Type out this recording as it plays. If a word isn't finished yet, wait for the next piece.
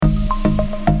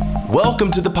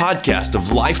Welcome to the podcast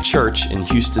of Life Church in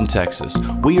Houston, Texas.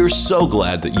 We are so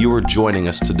glad that you are joining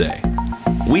us today.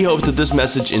 We hope that this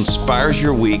message inspires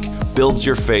your week, builds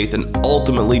your faith, and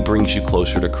ultimately brings you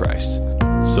closer to Christ.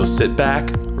 So sit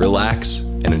back, relax,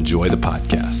 and enjoy the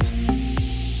podcast.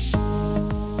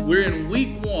 We're in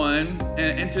week one,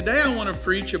 and today I want to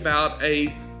preach about a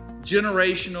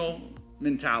generational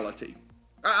mentality.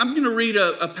 I'm going to read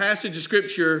a passage of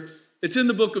scripture. It's in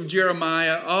the book of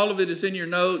Jeremiah. All of it is in your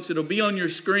notes. It'll be on your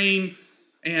screen.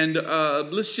 And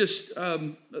let's just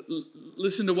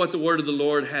listen to what the word of the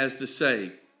Lord has to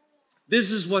say.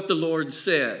 This is what the Lord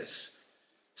says.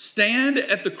 Stand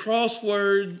at the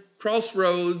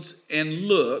crossroads and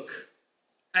look.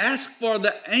 Ask for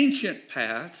the ancient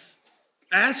paths.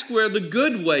 Ask where the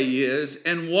good way is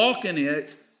and walk in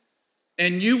it,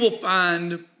 and you will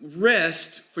find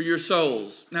rest for your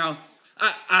souls. Now,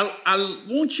 I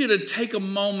want you to take a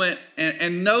moment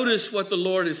and notice what the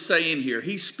Lord is saying here.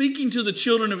 He's speaking to the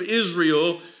children of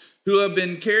Israel who have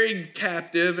been carried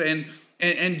captive,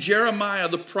 and Jeremiah,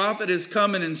 the prophet, has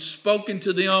come and spoken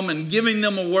to them and giving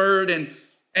them a word. And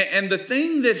the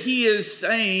thing that he is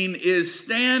saying is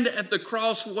stand at the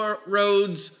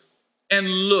crossroads and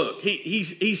look.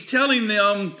 He's telling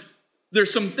them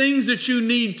there's some things that you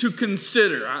need to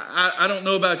consider. I don't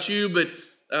know about you, but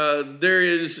there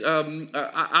is,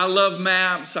 I love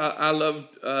maps. I love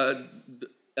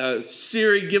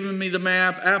Siri giving me the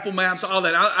map, Apple Maps, all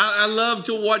that. I love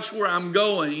to watch where I'm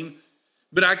going.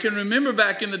 But I can remember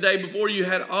back in the day before you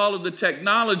had all of the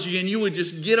technology, and you would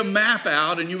just get a map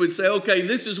out and you would say, okay,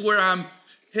 this is where I'm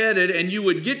headed. And you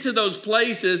would get to those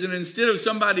places, and instead of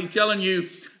somebody telling you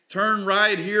turn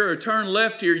right here or turn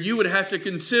left here, you would have to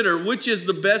consider which is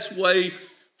the best way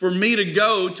for me to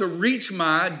go to reach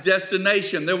my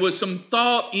destination. There was some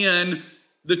thought in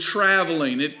the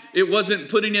traveling. It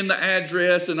wasn't putting in the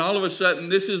address and all of a sudden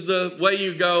this is the way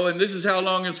you go and this is how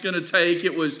long it's going to take.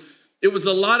 It was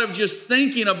a lot of just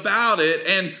thinking about it,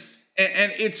 and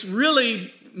it's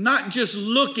really not just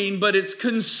looking, but it's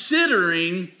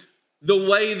considering the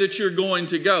way that you're going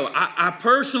to go. I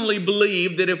personally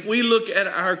believe that if we look at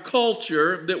our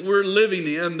culture that we're living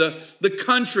in, the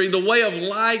country, the way of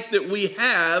life that we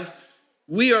have,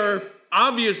 we are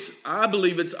obvious, I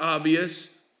believe it's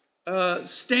obvious,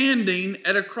 standing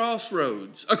at a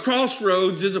crossroads. A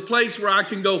crossroads is a place where I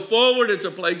can go forward. It's a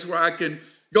place where I can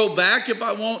go back if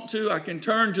I want to. I can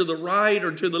turn to the right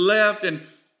or to the left. And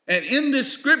in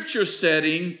this scripture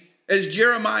setting, as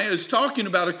Jeremiah is talking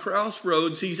about a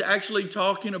crossroads, he's actually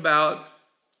talking about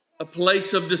a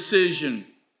place of decision.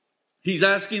 He's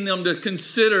asking them to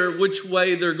consider which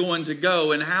way they're going to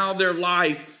go and how their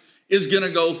life is going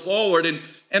to go forward.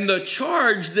 And the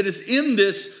charge that is in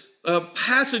this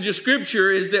passage of scripture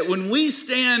is that when we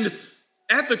stand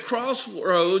at the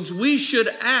crossroads, we should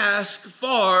ask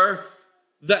for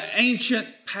the ancient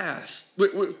past.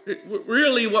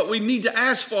 Really, what we need to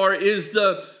ask for is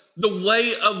the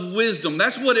way of wisdom.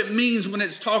 That's what it means when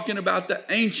it's talking about the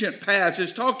ancient past.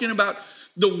 It's talking about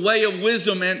the way of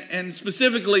wisdom, and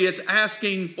specifically it's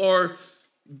asking for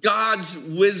God's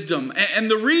wisdom.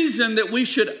 And the reason that we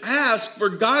should ask for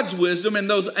God's wisdom in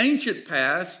those ancient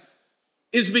paths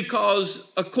is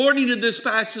because, according to this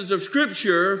passage of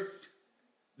scripture,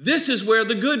 this is where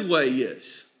the good way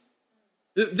is.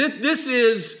 This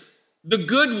is the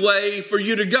good way for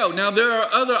you to go. Now, there are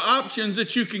other options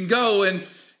that you can go, and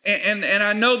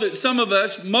I know that some of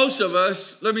us, most of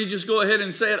us, let me just go ahead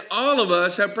and say it, all of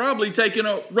us have probably taken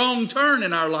a wrong turn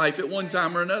in our life at one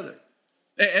time or another.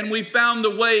 And we found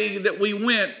the way that we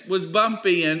went was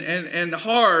bumpy and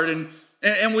hard,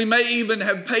 and we may even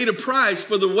have paid a price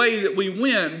for the way that we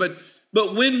went.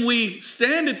 But when we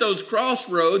stand at those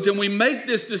crossroads and we make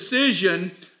this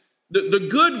decision, the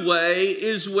good way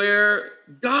is where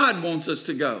God wants us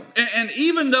to go. And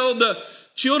even though the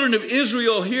children of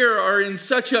Israel here are in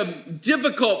such a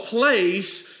difficult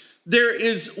place, there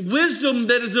is wisdom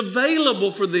that is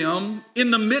available for them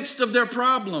in the midst of their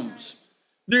problems.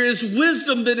 There is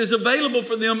wisdom that is available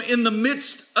for them in the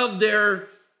midst of their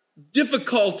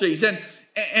difficulties. And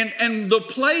the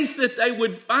place that they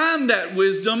would find that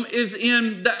wisdom is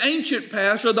in the ancient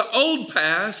past or the old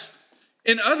past.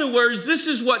 In other words, this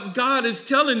is what God is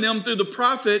telling them through the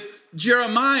prophet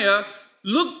Jeremiah.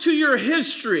 Look to your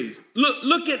history.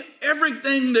 Look at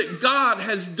everything that God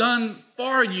has done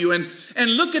for you, and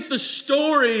look at the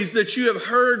stories that you have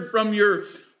heard from your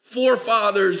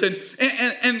forefathers, and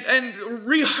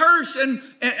rehearse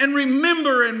and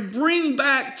remember and bring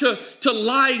back to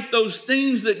life those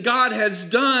things that God has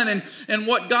done and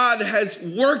what God has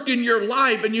worked in your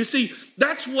life. And you see,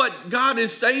 that's what God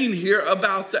is saying here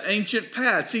about the ancient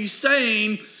past. He's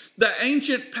saying The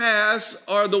ancient paths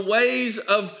are the ways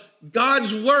of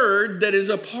God's word that is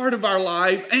a part of our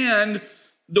life and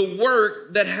the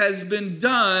work that has been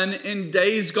done in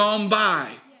days gone by.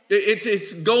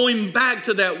 It's going back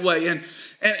to that way.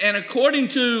 And according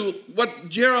to what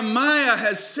Jeremiah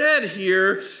has said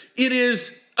here, it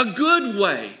is a good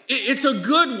way. It's a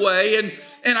good way.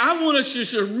 And I want us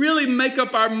to really make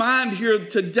up our mind here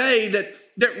today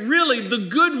that really the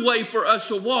good way for us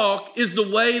to walk is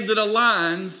the way that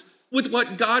aligns with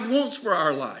what God wants for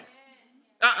our life.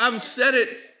 I've said it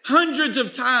hundreds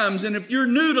of times, and if you're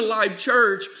new to Life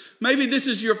Church, maybe this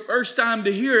is your first time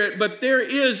to hear it, but there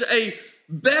is a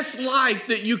best life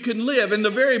that you can live. And the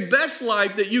very best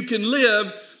life that you can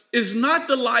live is not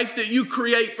the life that you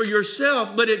create for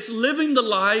yourself, but it's living the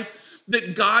life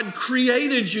that God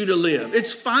created you to live.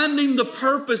 It's finding the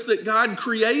purpose that God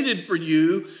created for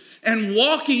you and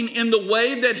walking in the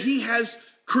way that He has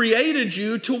created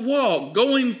you to walk,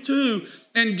 going through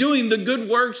and doing the good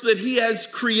works that He has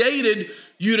created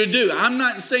you to do. I'm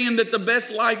not saying that the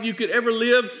best life you could ever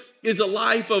live is a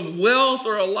life of wealth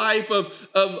or a life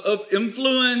of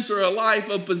influence or a life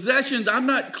of possessions. I'm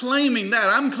not claiming that.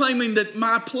 I'm claiming that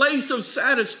my place of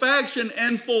satisfaction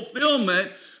and fulfillment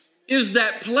is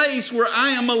that place where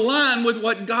I am aligned with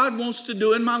what God wants to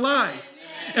do in my life.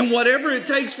 And whatever it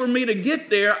takes for me to get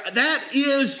there, that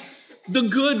is the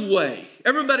good way.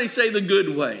 Everybody say the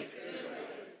good way.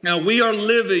 Now, we are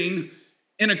living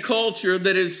in a culture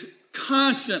that is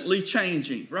constantly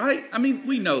changing, right? I mean,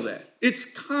 we know that.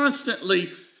 It's constantly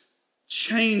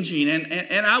changing.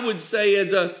 And I would say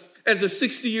as a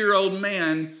 60-year-old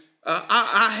man,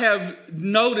 I have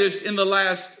noticed in the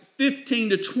last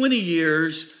 15 to 20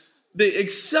 years, the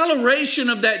acceleration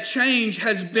of that change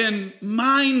has been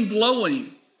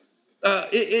mind-blowing.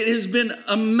 It has been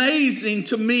amazing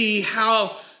to me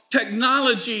how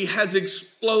technology has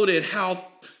exploded, how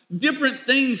different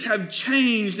things have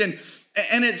changed, and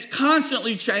it's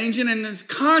constantly changing and it's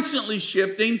constantly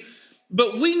shifting.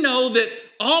 But we know that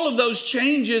all of those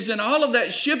changes and all of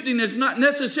that shifting is not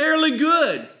necessarily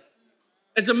good.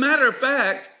 As a matter of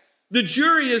fact, the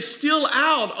jury is still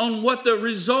out on what the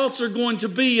results are going to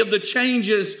be of the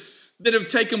changes that have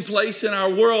taken place in our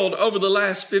world over the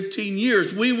last 15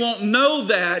 years. We won't know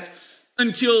that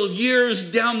until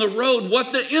years down the road,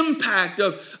 what the impact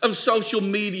of social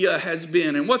media has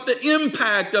been and what the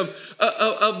impact of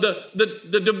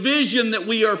the division that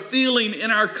we are feeling in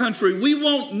our country. We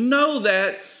won't know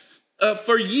that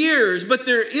for years, but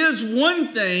there is one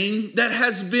thing that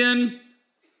has been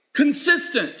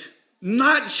consistent,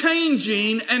 not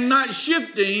changing and not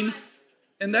shifting,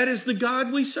 and that is the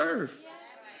God we serve.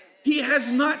 He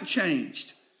has not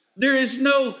changed. There is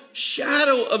no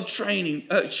shadow of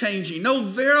changing, no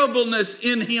variableness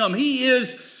in Him. He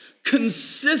is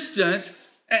consistent.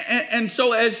 And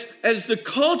so as the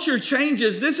culture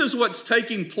changes, this is what's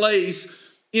taking place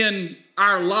in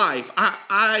our life.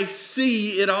 I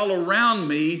see it all around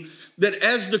me that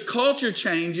as the culture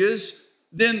changes,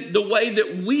 then the way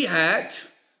that we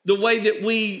act, the way that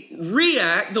we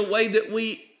react, the way that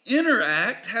we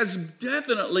interact has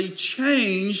definitely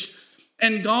changed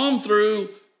and gone through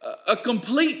a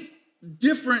complete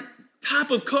different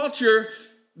type of culture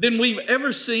than we've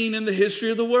ever seen in the history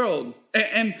of the world.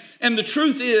 And the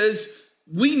truth is,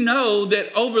 we know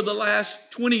that over the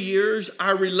last 20 years,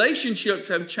 our relationships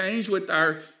have changed with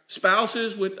our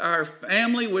spouses, with our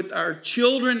family, with our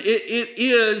children. It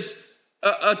is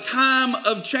a time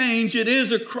of change. It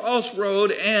is a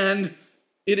crossroad, and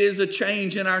it is a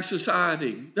change in our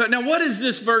society. Now, what is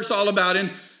this verse all about?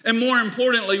 And more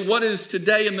importantly, what is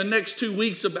today and the next 2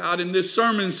 weeks about in this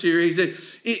sermon series?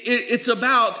 It's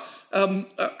about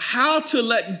how to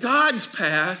let God's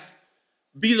path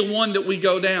be the one that we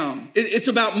go down. It's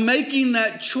about making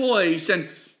that choice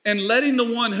and letting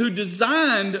the one who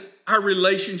designed our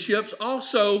relationships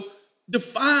also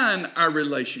define our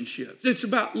relationships. It's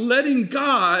about letting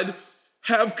God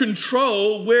have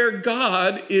control where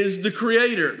God is the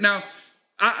creator. Now,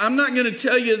 I'm not going to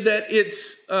tell you that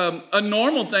it's a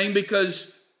normal thing,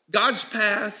 because God's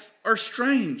paths are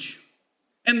strange.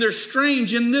 And they're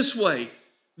strange in this way.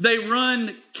 They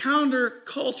run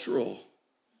countercultural.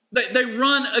 They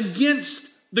run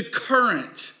against the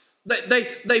current.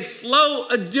 They flow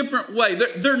a different way.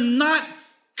 They're not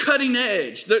cutting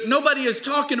edge. Nobody is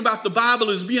talking about the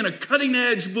Bible as being a cutting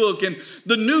edge book and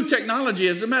the new technology.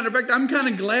 As a matter of fact, I'm kind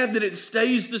of glad that it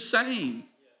stays the same.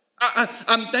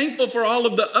 I'm thankful for all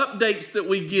of the updates that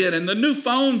we get and the new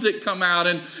phones that come out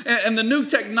and the new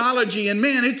technology. And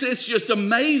man, it's just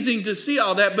amazing to see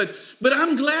all that. But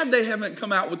I'm glad they haven't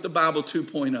come out with the Bible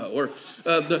 2.0 or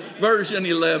the version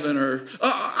 11.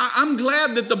 I'm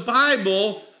glad that the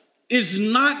Bible is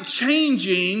not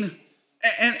changing.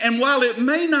 And while it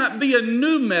may not be a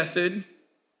new method,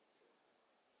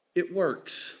 it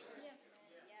works.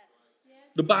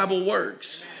 The Bible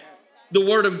works. The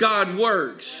Word of God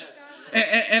works.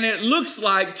 And it looks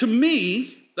like, to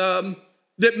me,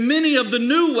 that many of the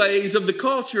new ways of the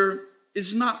culture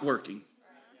is not working.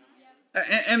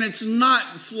 And it's not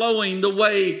flowing the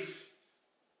way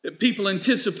that people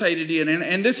anticipated it.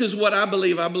 And this is what I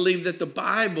believe. I believe that the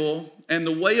Bible and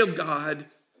the way of God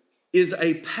is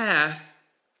a path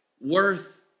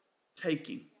worth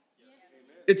taking.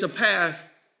 It's a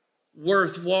path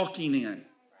worth walking in.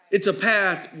 It's a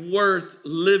path worth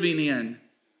living in.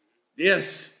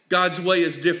 Yes, God's way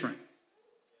is different,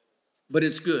 but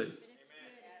it's good.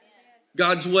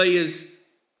 God's way is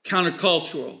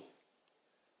countercultural,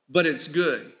 but it's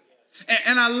good.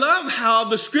 And I love how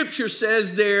the scripture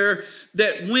says there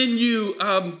that when you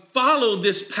follow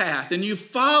this path and you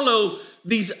follow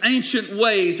these ancient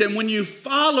ways, and when you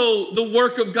follow the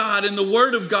work of God and the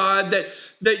word of God,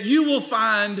 that you will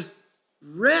find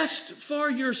rest for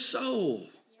your soul.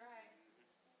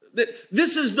 That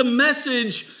this is the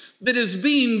message that is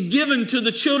being given to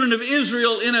the children of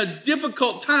Israel in a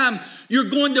difficult time. You're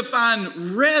going to find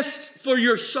rest for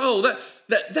your soul.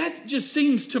 That just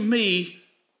seems to me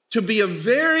to be a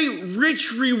very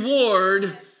rich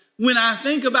reward when I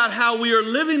think about how we are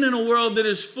living in a world that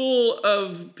is full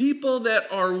of people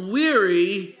that are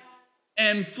weary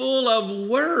and full of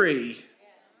worry.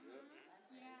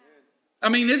 I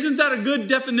mean, isn't that a good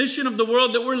definition of the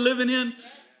world that we're living in?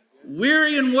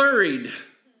 Weary and worried.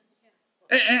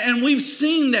 And we've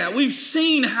seen that. We've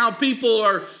seen how people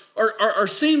are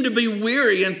seem to be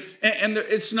weary. And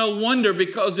it's no wonder,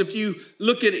 because if you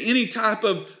look at any type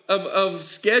of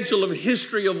schedule of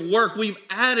history of work, we've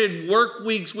added work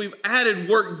weeks, we've added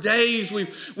work days,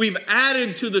 we've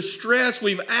added to the stress,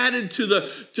 we've added to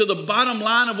the bottom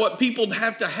line of what people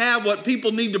have to have, what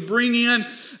people need to bring in.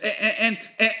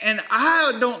 And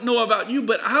I don't know about you,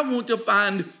 but I want to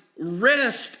find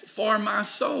rest for my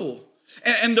soul.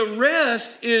 And the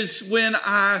rest is when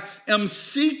I am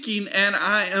seeking and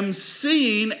I am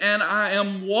seeing and I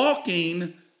am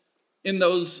walking in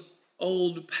those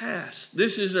old paths.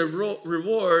 This is a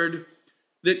reward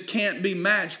that can't be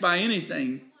matched by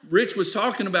anything. Rich was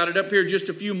talking about it up here just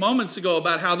a few moments ago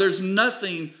about how there's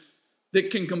nothing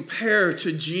that can compare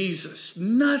to Jesus.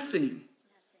 Nothing.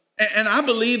 And I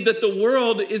believe that the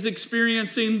world is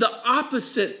experiencing the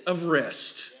opposite of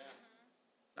rest.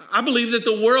 I believe that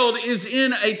the world is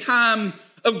in a time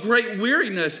of great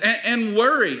weariness and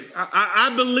worry.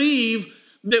 I believe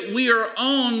that we are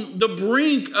on the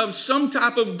brink of some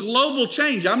type of global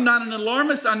change. I'm not an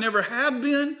alarmist. I never have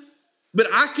been. But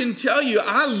I can tell you,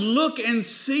 I look and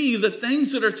see the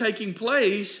things that are taking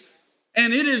place,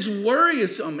 and it is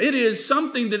worrisome. It is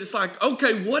something that it's like,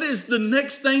 okay, what is the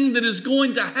next thing that is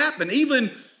going to happen?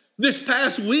 Even this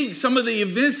past week, some of the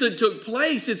events that took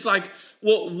place, it's like,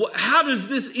 well, how does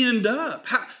this end up?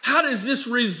 How does this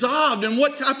resolve? And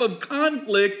what type of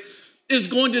conflict is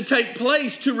going to take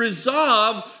place to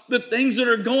resolve the things that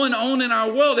are going on in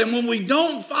our world? And when we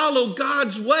don't follow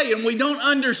God's way and we don't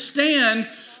understand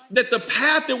that the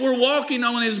path that we're walking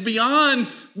on is beyond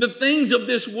the things of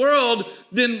this world,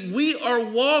 then we are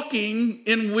walking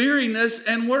in weariness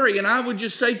and worry. And I would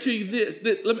just say to you this,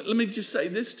 let me just say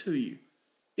this to you.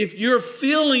 If you're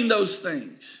feeling those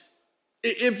things,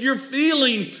 if you're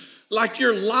feeling like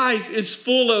your life is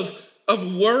full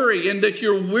of worry and that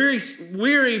you're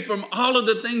weary from all of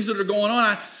the things that are going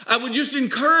on, I would just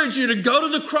encourage you to go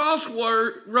to the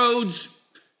crossroads.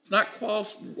 It's not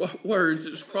crosswords,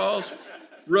 it's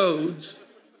crossroads.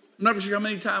 I'm not sure how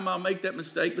many times I'll make that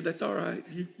mistake, but that's all right.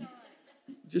 You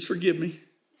just forgive me.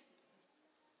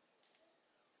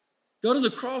 Go to the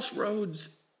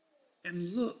crossroads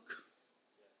and look.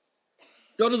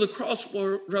 Go to the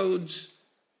crossroads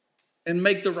and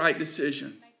make the right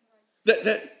decision.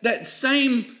 That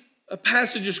same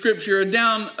passage of scripture,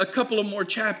 down a couple of more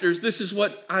chapters, this is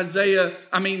what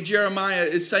Jeremiah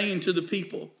is saying to the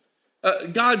people.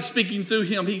 God speaking through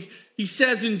him. He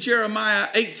says in Jeremiah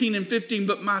 18 and 15,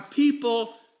 but my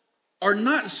people are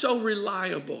not so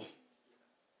reliable,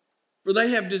 for they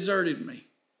have deserted me.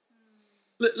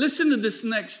 Listen to this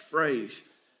next phrase.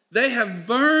 They have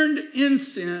burned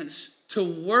incense to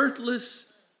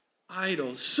worthless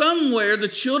idols. Somewhere the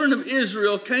children of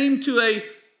Israel came to a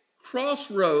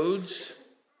crossroads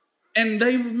and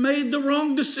they made the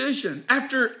wrong decision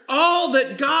after all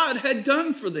that God had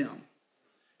done for them.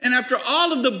 And after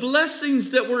all of the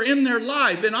blessings that were in their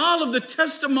life and all of the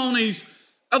testimonies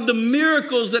of the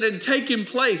miracles that had taken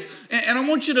place. And I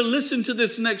want you to listen to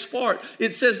this next part.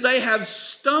 It says they have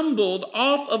stumbled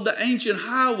off of the ancient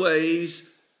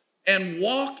highways and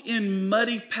walk in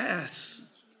muddy paths.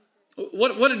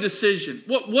 What a decision.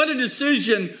 What a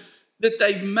decision that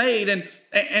they've made. And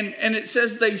it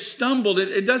says they've stumbled.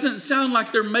 It doesn't sound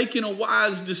like they're making a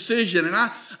wise decision. And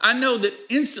I know that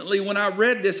instantly when I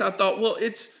read this, I thought, well,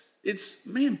 it's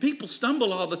man, people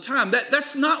stumble all the time.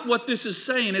 That's not what this is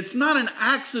saying. It's not an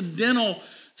accidental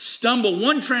stumble.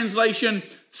 One translation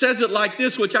says it like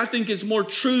this, which I think is more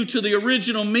true to the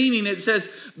original meaning. It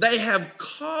says they have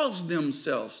caused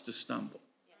themselves to stumble.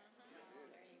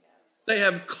 They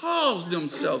have caused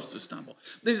themselves to stumble.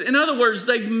 In other words,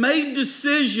 they've made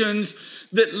decisions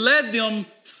that led them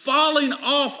falling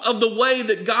off of the way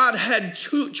that God had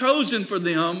chosen for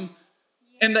them,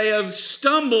 and they have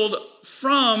stumbled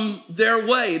from their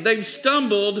way. They've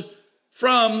stumbled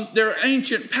from their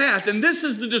ancient path. And this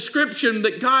is the description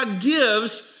that God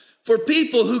gives for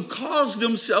people who cause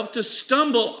themselves to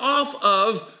stumble off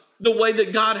of the way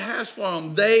that God has for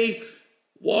them. They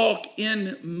walk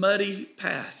in muddy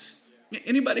paths.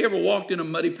 Anybody ever walked in a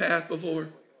muddy path before?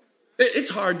 It's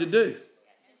hard to do.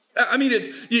 I mean, it's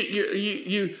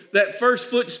you that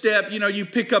first footstep, you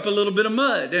pick up a little bit of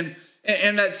mud, and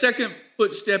that second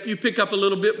footstep, you pick up a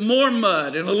little bit more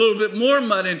mud and a little bit more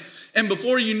mud, and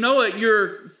before you know it,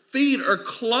 your feet are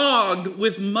clogged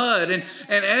with mud, and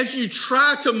as you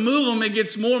try to move them, it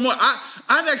gets more and more.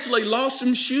 I've actually lost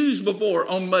some shoes before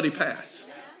on muddy paths.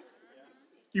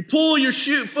 You pull your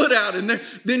foot out, and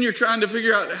then you're trying to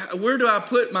figure out, where do I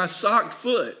put my socked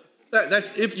foot?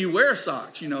 That's if you wear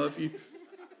socks, if you,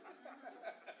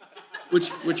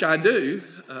 which I do.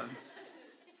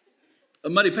 A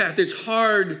muddy path, it's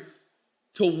hard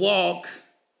to walk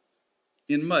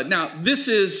in mud. Now, this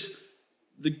is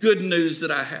the good news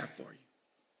that I have for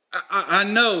you. I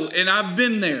know, and I've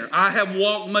been there. I have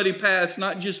walked muddy paths,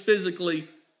 not just physically,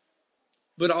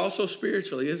 but also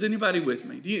spiritually. Is anybody with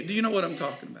me? Do you know what I'm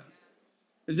talking about?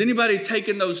 Has anybody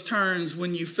taken those turns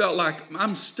when you felt like,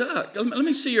 I'm stuck? Let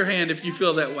me see your hand if you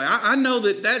feel that way. I know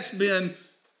that that's been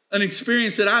an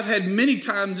experience that I've had many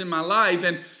times in my life,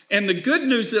 and the good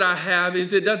news that I have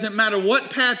is it doesn't matter what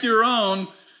path you're on,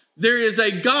 there is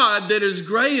a God that is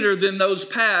greater than those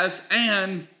paths,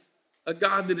 and a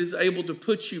God that is able to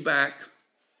put you back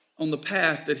on the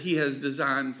path that he has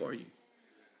designed for you.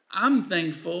 I'm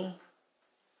thankful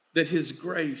that his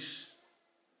grace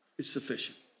is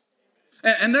sufficient.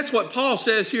 And that's what Paul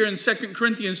says here in 2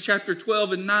 Corinthians chapter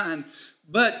 12 and 9.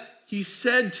 But he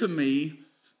said to me,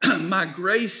 my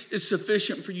grace is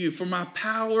sufficient for you, for my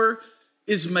power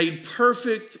is made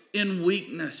perfect in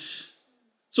weakness.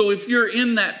 So if you're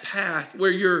in that path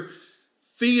where your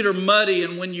feet are muddy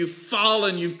and when you've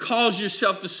fallen, you've caused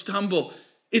yourself to stumble,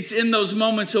 it's in those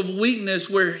moments of weakness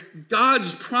where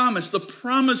God's promise, the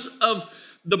promise of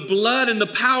the blood and the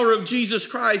power of Jesus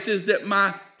Christ is that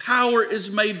my power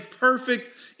is made perfect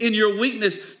in your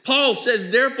weakness. Paul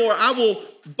says, therefore, I will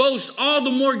boast all the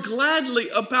more gladly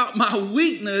about my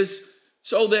weakness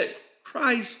so that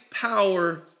Christ's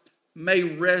power may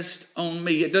rest on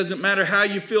me. It doesn't matter how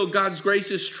you feel. God's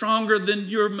grace is stronger than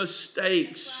your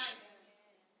mistakes.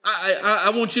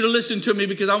 I want you to listen to me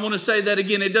because I want to say that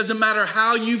again. It doesn't matter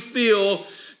how you feel.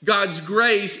 God's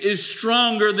grace is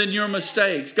stronger than your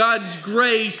mistakes. God's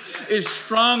grace is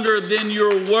stronger than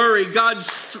your worry.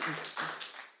 God's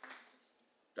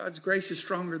grace is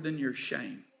stronger than your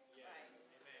shame.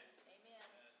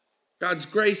 God's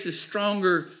grace is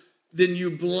stronger than you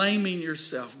blaming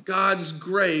yourself. God's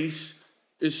grace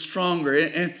is stronger.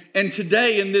 And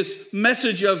today in this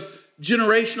message of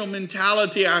generational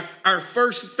mentality, our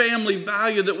first family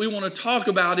value that we want to talk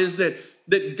about is that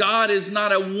God is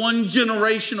not a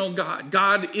one-generational God.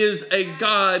 God is a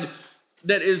God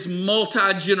that is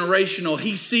multi-generational.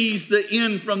 He sees the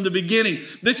end from the beginning.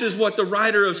 This is what the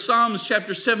writer of Psalms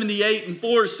chapter 78 and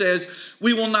 4 says.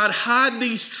 We will not hide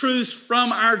these truths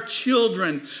from our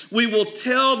children. We will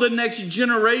tell the next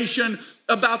generation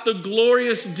about the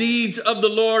glorious deeds of the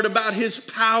Lord, about his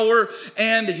power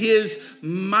and his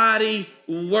mighty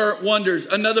wonders.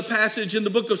 Another passage in the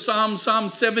book of Psalms, Psalm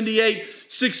 78,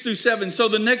 6-7. So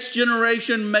the next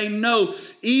generation may know,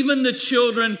 even the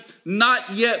children not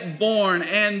yet born,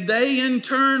 and they in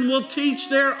turn will teach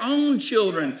their own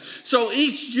children. So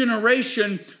each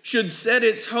generation should set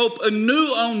its hope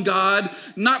anew on God,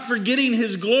 not forgetting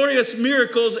his glorious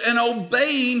miracles and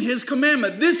obeying his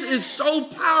commandment. This is so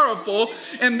powerful,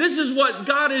 and this is what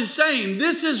God is saying.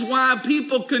 This is why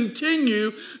people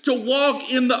continue to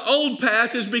walk in the old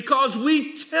path, is because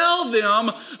we tell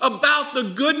them about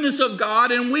the goodness of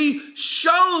God and we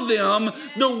show them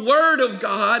the word of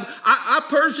God. I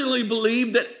personally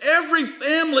believe that every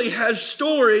family has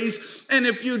stories, and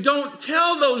if you don't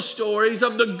tell those stories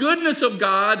of the goodness of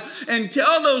God and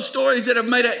tell those stories that have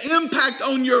made an impact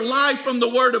on your life from the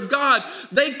word of God,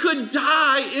 they could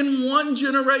die in one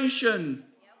generation.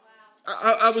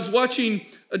 I was watching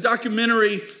a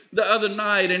documentary the other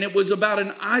night, and it was about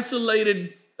an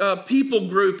isolated people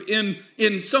group in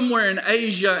somewhere in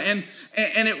Asia, and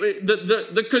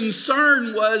the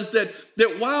concern was that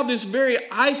while this very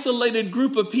isolated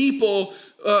group of people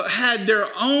had their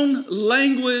own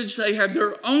language, they had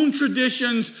their own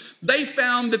traditions, they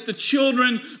found that the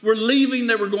children were leaving,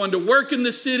 they were going to work in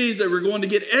the cities, they were going to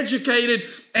get educated,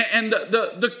 and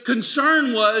the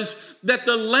concern was that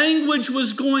the language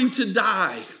was going to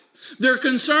die. Their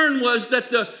concern was that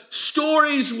the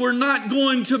stories were not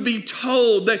going to be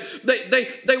told.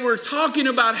 They were talking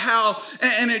about how,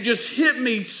 and it just hit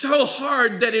me so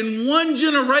hard, that in one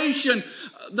generation,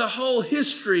 the whole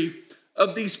history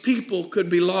of these people could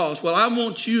be lost. Well, I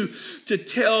want you to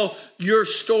tell your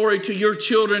story to your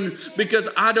children, because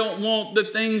I don't want the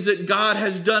things that God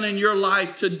has done in your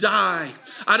life to die.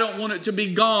 I don't want it to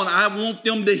be gone. I want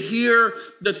them to hear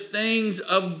the things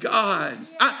of God.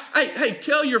 Hey,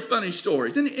 tell your funny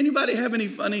stories. Anybody have any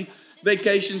funny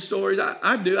vacation stories?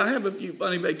 I do. I have a few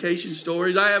funny vacation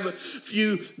stories. I have a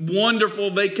few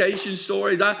wonderful vacation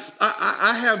stories.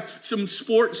 I have some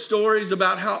sports stories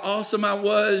about how awesome I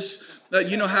was.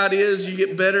 You know how it is. You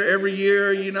get better every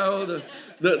year. You know,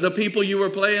 the people you were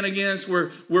playing against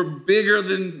were bigger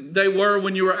than they were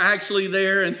when you were actually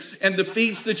there. And the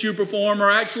feats that you perform are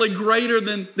actually greater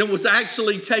than was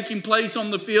actually taking place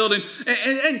on the field.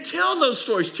 And tell those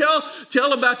stories.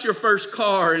 Tell about your first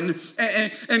car and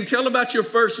tell about your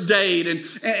first date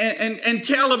and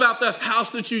tell about the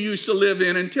house that you used to live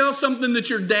in and tell something that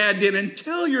your dad did and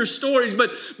tell your stories.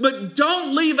 But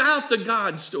don't leave out the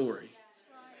God story.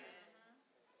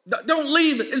 Don't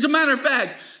leave. As a matter of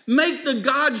fact, make the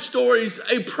God stories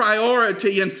a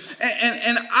priority. And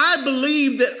I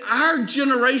believe that our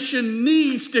generation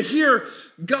needs to hear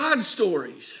God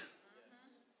stories.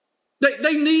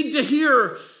 They need to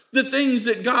hear the things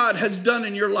that God has done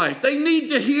in your life. They need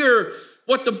to hear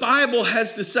what the Bible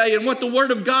has to say and what the Word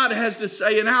of God has to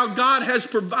say and how God has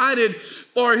provided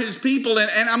for his people.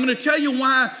 And I'm going to tell you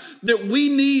why that we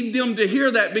need them to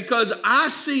hear that, because I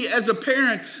see as a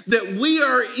parent that we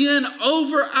are in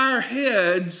over our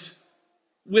heads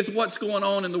with what's going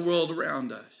on in the world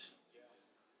around us.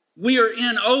 We are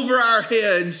in over our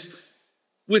heads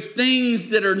with things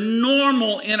that are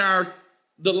normal in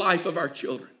the life of our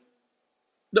children.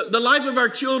 The life of our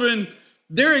children,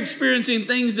 they're experiencing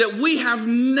things that we have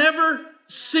never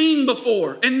seen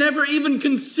before and never even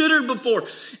considered before.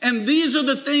 And these are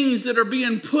the things that are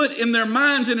being put in their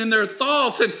minds and in their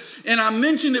thoughts. And I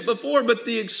mentioned it before, but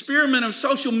the experiment of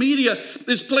social media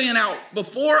is playing out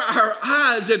before our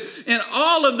eyes. And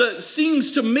all of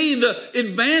seems to me, the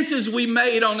advances we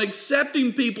made on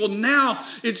accepting people, now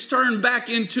it's turned back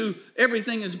into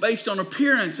everything is based on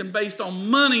appearance and based on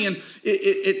money. And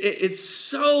it's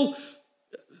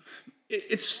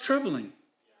troubling.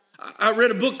 I read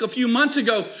a book a few months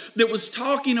ago that was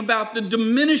talking about the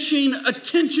diminishing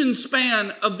attention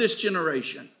span of this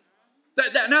generation.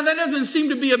 Now, that doesn't seem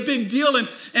to be a big deal, and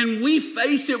we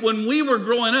faced it when we were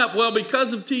growing up. Well,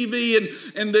 because of TV,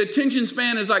 and the attention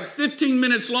span is like 15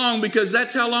 minutes long because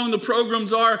that's how long the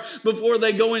programs are before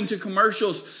they go into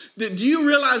commercials. Do you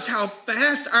realize how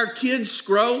fast our kids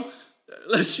scroll?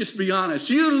 Let's just be honest.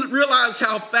 Do you realize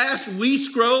how fast we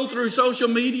scroll through social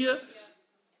media?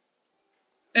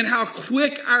 And how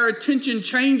quick our attention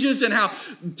changes and how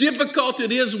difficult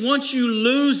it is once you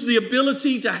lose the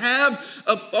ability to have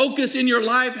a focus in your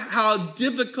life, how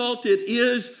difficult it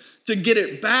is to get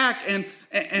it back. And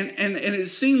it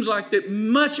seems like that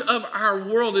much of our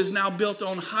world is now built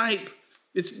on hype.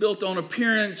 It's built on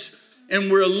appearance,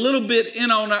 and we're a little bit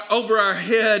over our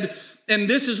head. And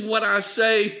this is what I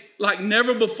say, like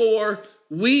never before.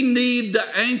 We need the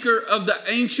anchor of the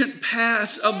ancient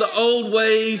past, of the old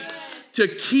ways, to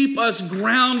keep us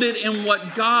grounded in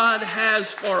what God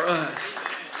has for us.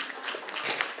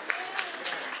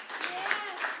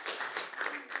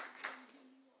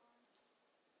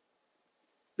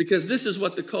 Because this is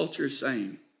what the culture is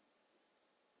saying.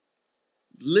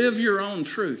 live your own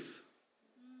truth.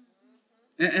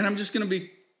 And I'm just going to be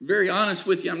very honest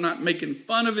with you. I'm not making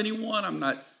fun of anyone. I'm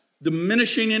not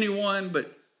diminishing anyone,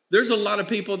 but there's a lot of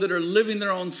people that are living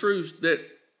their own truths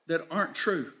that aren't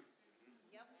true.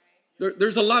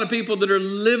 There's a lot of people that are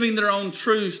living their own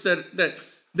truths that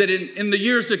in the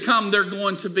years to come, they're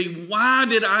going to be, why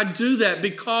did I do that?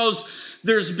 Because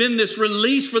there's been this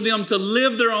release for them to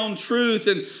live their own truth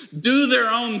and do their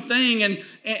own thing.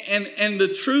 And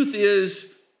the truth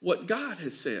is what God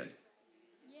has said.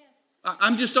 Yes.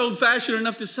 I'm just old-fashioned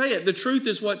enough to say it. The truth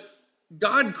is what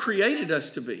God created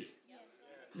us to be.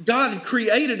 God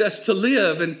created us to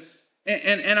live. And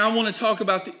I want to talk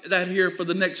about that here for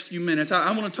the next few minutes.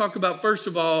 I want to talk about, first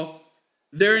of all,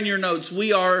 there in your notes,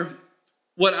 we are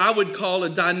what I would call a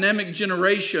dynamic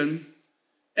generation.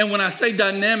 And when I say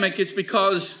dynamic, it's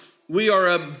because we are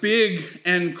a big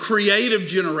and creative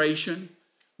generation.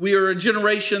 We are a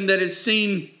generation that has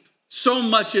seen so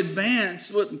much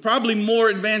advance, probably more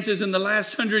advances in the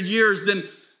last 100 years than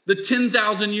the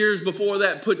 10,000 years before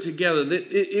that put together.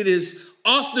 It is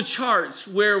off the charts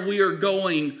where we are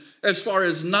going as far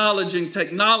as knowledge and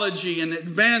technology and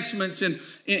advancements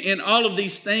in all of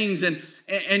these things. And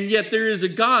yet there is a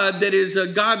God that is a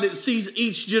God that sees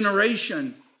each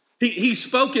generation. He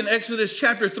spoke in Exodus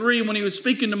chapter 3 when he was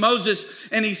speaking to Moses,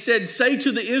 and he said, say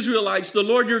to the Israelites, the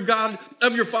Lord your God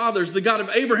of your fathers, the God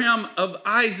of Abraham, of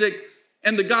Isaac,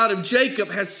 and the God of Jacob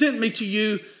has sent me to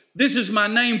you. This is my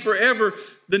name forever.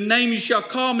 The name you shall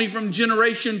call me from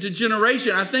generation to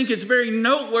generation. I think it's very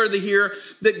noteworthy here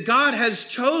that God has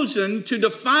chosen to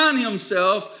define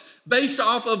himself based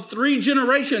off of 3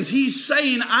 generations. He's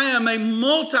saying, I am a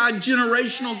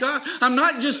multi-generational God. I'm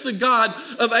not just the God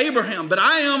of Abraham, but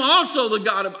I am also the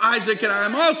God of Isaac, and I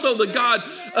am also the God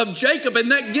of Jacob.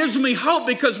 And that gives me hope,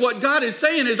 because what God is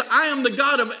saying is, I am the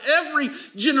God of every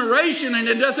generation, and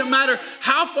it doesn't matter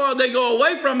how far they go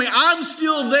away from me, I'm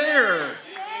still there.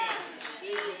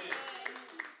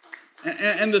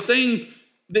 And the thing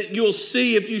that you'll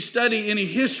see if you study any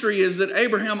history is that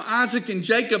Abraham, Isaac, and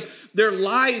Jacob, their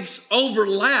lives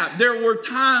overlap. There were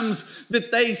times that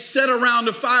they sat around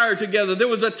a fire together. There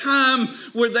was a time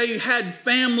where they had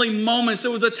family moments.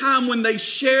 There was a time when they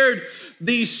shared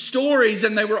these stories,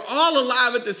 and they were all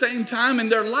alive at the same time, and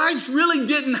their lives really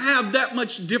didn't have that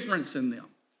much difference in them.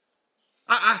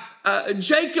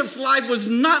 Jacob's life was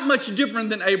not much different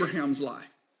than Abraham's life.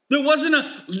 There wasn't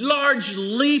a large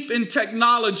leap in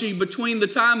technology between the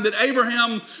time that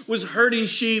Abraham was herding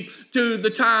sheep to the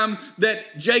time that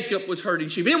Jacob was herding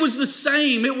sheep. It was the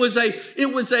same. It was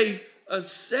a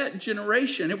set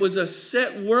generation. It was a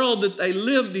set world that they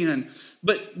lived in.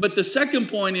 But the second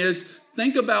point is,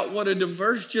 think about what a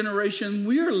diverse generation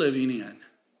we're living in.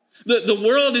 The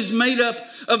world is made up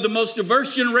of the most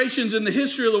diverse generations in the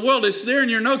history of the world. It's there in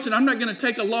your notes, and I'm not going to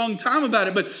take a long time about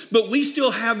it, but we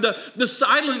still have the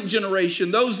silent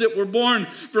generation, those that were born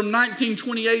from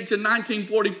 1928 to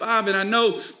 1945, and I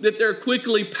know that they're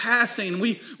quickly passing.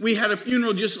 We had a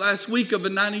funeral just last week of a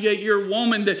 98-year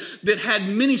woman that had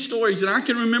many stories, and I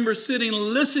can remember sitting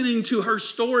listening to her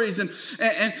stories, and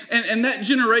that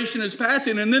generation is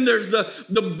passing. And then there's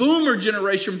the boomer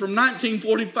generation from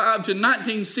 1945 to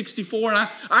 1964. And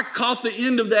I caught the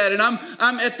end of that, and I'm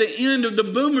at the end of the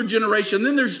boomer generation.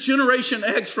 Then there's Generation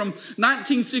X from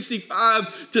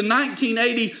 1965 to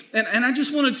 1980, and I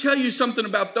just want to tell you something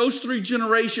about those 3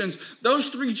 generations. Those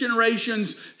 3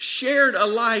 generations shared a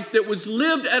life that was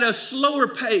lived at a slower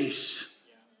pace.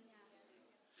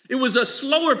 It was a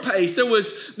slower pace. There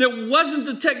wasn't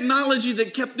the technology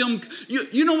that kept them.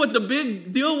 You know what the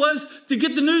big deal was? To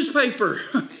get the newspaper.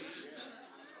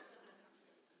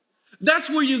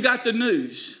 That's where you got the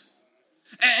news.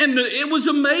 And it was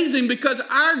amazing, because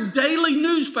our daily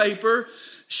newspaper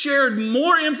shared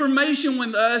more information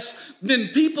with us than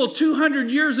people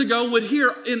 200 years ago would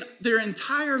hear in their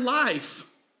entire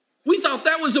life. We thought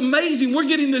that was amazing. We're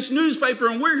getting this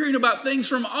newspaper and we're hearing about things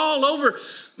from all over.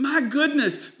 My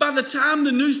goodness, by the time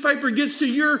the newspaper gets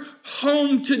to your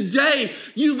home today,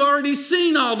 you've already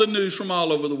seen all the news from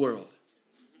all over the world.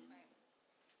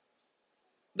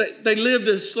 They lived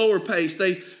at a slower pace.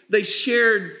 They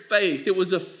shared faith. It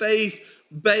was a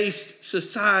faith-based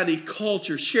society,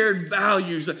 culture, shared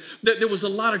values. There was a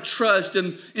lot of trust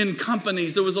in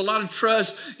companies. There was a lot of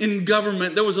trust in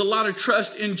government. There was a lot of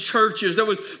trust in churches. There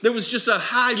was just a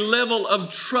high level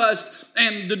of trust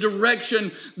and the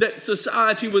direction that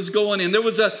society was going in. There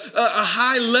was a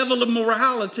high level of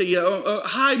morality, a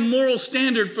high moral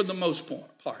standard for the most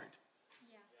part.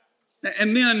 Yeah.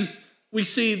 And then we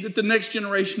see that the next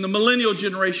generation, the millennial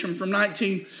generation from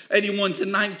 1981 to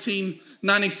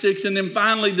 96, and then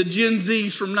finally the Gen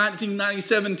Zs from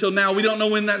 1997 till now. We don't know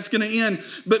when that's going to end,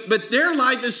 but their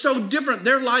life is so different.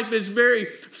 Their life is very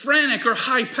frantic or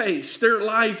high paced. Their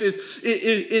life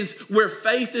is where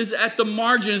faith is at the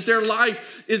margins. Their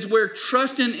life is where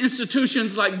trust in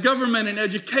institutions like government and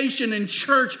education and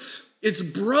church is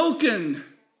broken.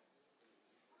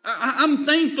 I'm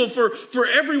thankful for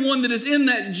everyone that is in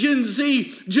that Gen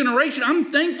Z generation. I'm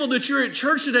thankful that you're at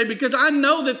church today because I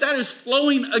know that is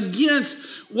flowing against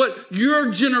what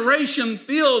your generation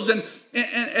feels,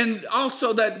 and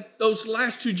also that those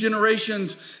last two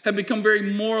generations have become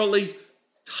very morally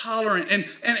tolerant.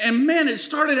 And man, it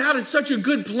started out at such a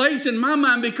good place in my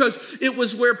mind because it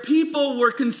was where people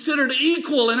were considered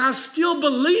equal, and I still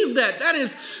believe that. That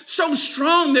is so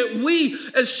strong that we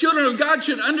as children of God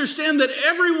should understand that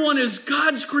everyone is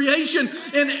God's creation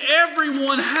and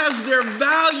everyone has their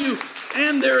value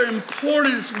and their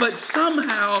importance, but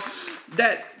somehow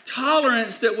that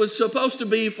tolerance that was supposed to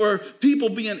be for people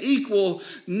being equal,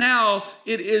 now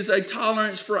it is a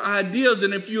tolerance for ideas.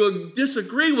 And if you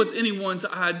disagree with anyone's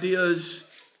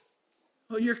ideas,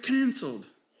 well, you're canceled.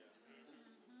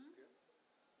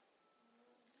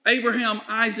 Abraham,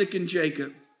 Isaac, and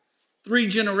Jacob, 3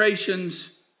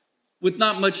 generations with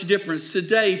not much difference.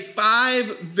 Today,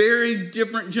 5 very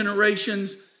different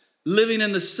generations living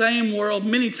in the same world,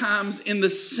 many times in the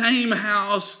same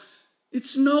house.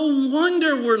 It's no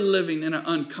wonder we're living in an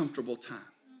uncomfortable time.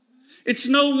 It's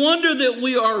no wonder that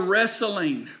we are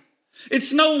wrestling.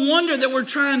 It's no wonder that we're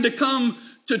trying to come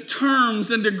to terms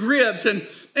and to grips.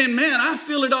 And man, I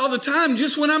feel it all the time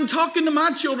just when I'm talking to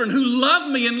my children who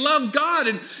love me and love God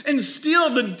and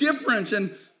still the difference.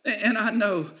 And I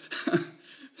know,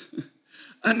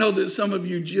 I know that some of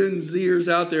you Gen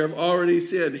Zers out there have already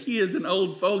said, he is an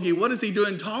old fogey. What is he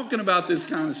doing talking about this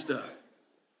kind of stuff?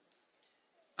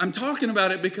 I'm talking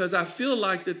about it because I feel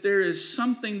like that there is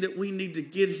something that we need to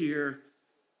get here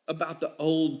about the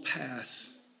old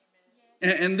past.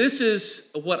 And this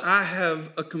is what I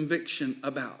have a conviction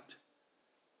about.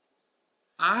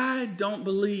 I don't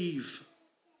believe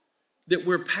that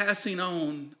we're passing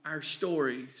on our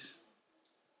stories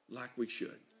like we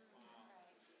should.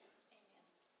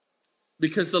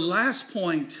 Because the last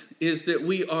point is that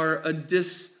we are a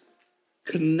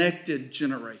disconnected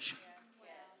generation.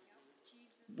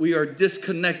 We are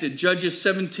disconnected. Judges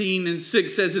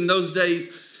 17:6 says, in those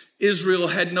days, Israel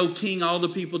had no king. All the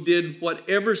people did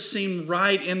whatever seemed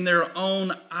right in their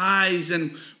own eyes.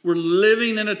 And we're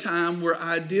living in a time where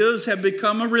ideas have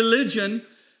become a religion.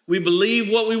 We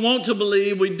believe what we want to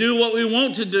believe. We do what we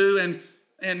want to do.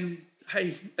 And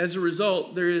hey, as a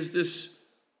result, there is this,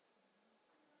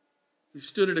 we've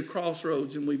stood at a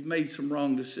crossroads and we've made some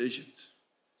wrong decisions.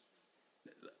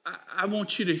 I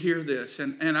want you to hear this.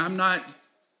 And I'm not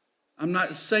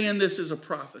saying this as a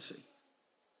prophecy,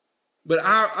 but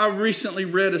I recently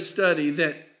read a study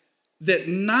that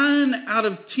 9 out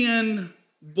of 10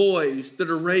 boys that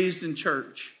are raised in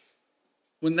church,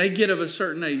 when they get of a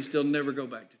certain age, they'll never go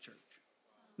back to church.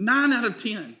 9 out of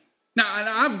 10. Now,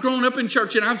 I've grown up in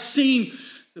church and I've seen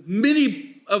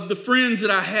many of the friends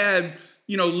that I had,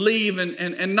 leave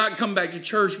and not come back to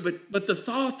church. But the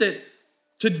thought that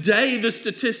today the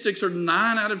statistics are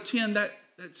 9 out of 10,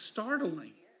 that's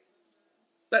startling.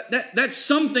 That's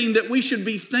something that we should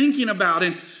be thinking about.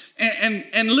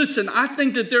 And listen, I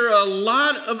think that there are a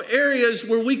lot of areas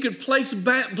where we could place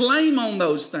blame on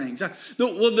those things.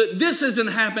 Well, this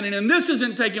isn't happening and this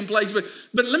isn't taking place.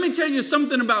 But let me tell you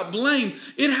something about blame.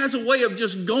 It has a way of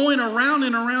just going around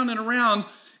and around and around.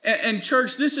 And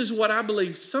church, this is what I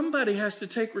believe. Somebody has to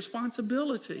take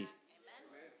responsibility.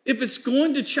 If it's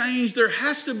going to change, there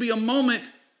has to be a moment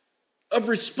of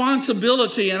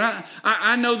responsibility. And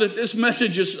I know that this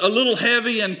message is a little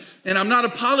heavy, and I'm not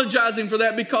apologizing for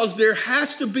that, because there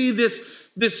has to be this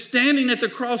standing at the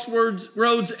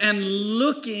crossroads and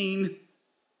looking,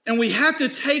 and we have to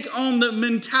take on the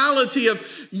mentality of,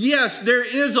 yes, there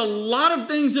is a lot of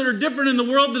things that are different in the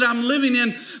world that I'm living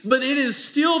in, but it is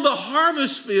still the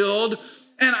harvest field,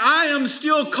 and I am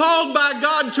still called by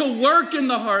God to work in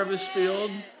the harvest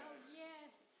field.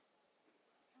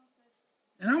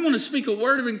 And I want to speak a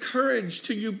word of encouragement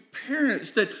to you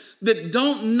parents that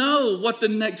don't know what the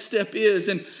next step is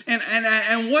and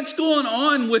what's going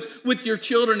on with your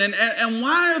children and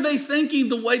why are they thinking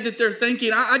the way that they're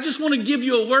thinking. I just want to give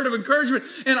you a word of encouragement,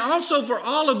 and also for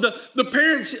all of the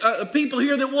parents, people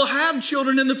here that will have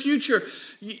children in the future.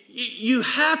 You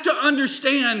have to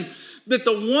understand that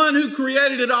the one who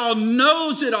created it all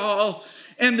knows it all,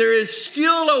 and there is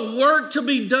still a work to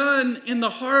be done in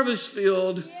the harvest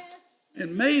field.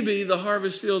 And maybe the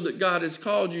harvest field that God has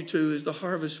called you to is the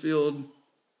harvest field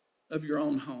of your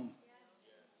own home.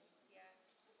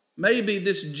 maybe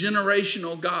this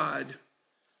generational God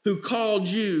who called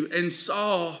you and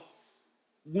saw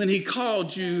when he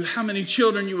called you how many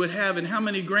children you would have and how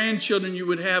many grandchildren you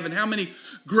would have and how many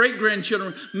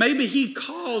great-grandchildren, maybe he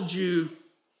called you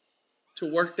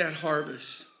to work that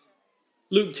harvest.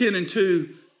 Luke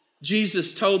 10:2,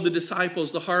 Jesus told the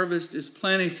disciples, the harvest is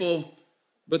plentiful,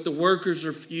 but the workers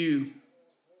are few.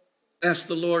 Ask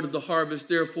the Lord of the harvest,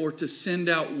 therefore, to send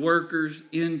out workers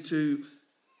into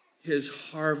his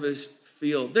harvest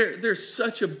field. There's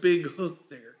such a big hook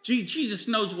there. Jesus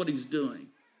knows what he's doing.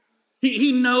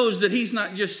 He knows that he's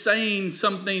not just saying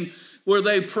something where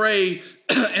they pray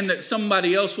and that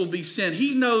somebody else will be sent.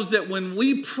 He knows that when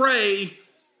we pray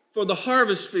for the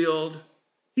harvest field,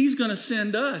 he's going to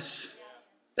send us.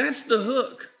 That's the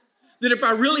hook. That if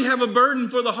I really have a burden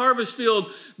for the harvest field,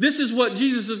 this is what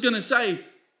Jesus is going to say.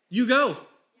 You go.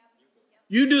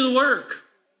 You do the work.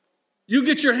 You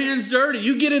get your hands dirty.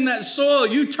 You get in that soil.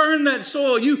 You turn that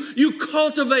soil. You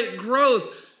cultivate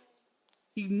growth.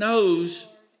 He knows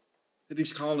that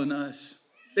he's calling us.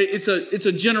 It's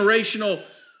a generational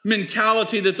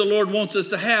mentality that the Lord wants us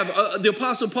to have. The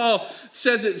Apostle Paul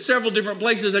says it several different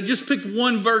places. I just picked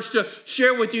one verse to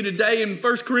share with you today in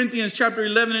 1 Corinthians chapter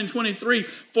 11 and 23.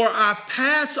 For I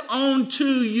pass on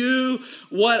to you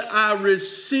what I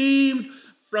received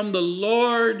from the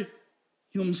Lord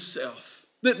himself.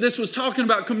 This was talking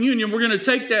about communion. We're going to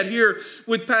take that here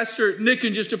with Pastor Nick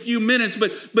in just a few minutes.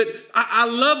 But I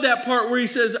love that part where he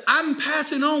says, I'm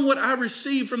passing on what I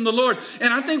received from the Lord.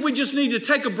 And I think we just need to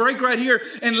take a break right here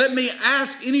and let me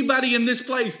ask anybody in this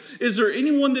place, is there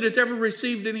anyone that has ever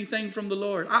received anything from the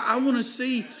Lord? I want to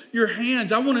see your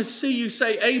hands. I want to see you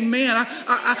say amen.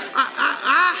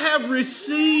 I have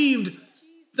received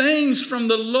things from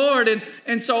the Lord.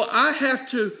 And so I have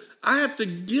to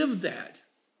give that.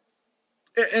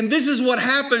 And this is what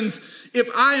happens if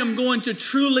I am going to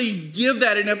truly give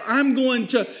that, and if I'm going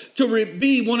to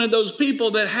be one of those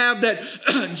people that have that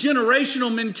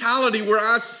generational mentality where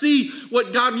I see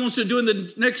what God wants to do in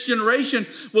the next generation.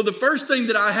 Well, the first thing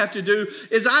that I have to do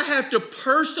is I have to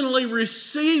personally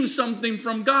receive something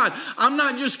from God. I'm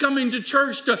not just coming to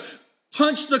church to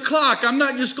punch the clock. I'm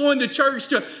not just going to church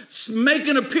to make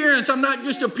an appearance. I'm not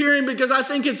just appearing because I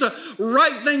think it's a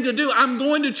right thing to do. I'm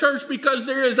going to church because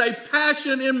there is a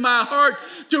passion in my heart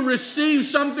to receive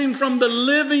something from the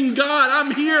living God.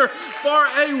 I'm here for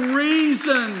a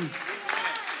reason.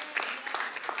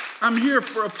 I'm here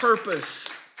for a purpose.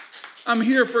 I'm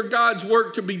here for God's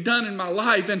work to be done in my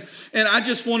life. And I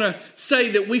just want to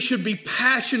say that we should be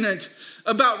passionate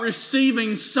about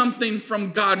receiving something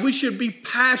from God. We should be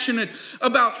passionate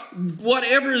about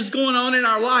whatever is going on in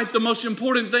our life. The most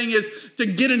important thing is to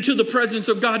get into the presence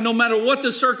of God, no matter what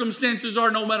the circumstances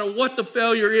are, no matter what the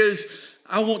failure is.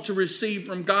 I want to receive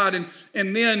from God.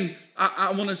 And then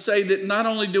I want to say that not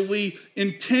only do we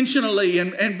intentionally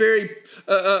and very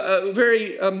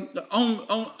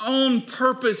on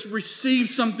purpose receive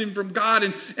something from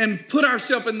God and put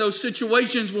ourselves in those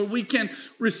situations where we can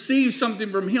receive something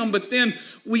from him, but then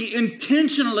we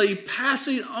intentionally pass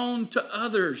it on to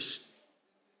others.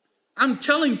 I'm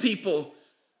telling people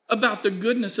about the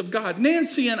goodness of God.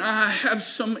 Nancy and I have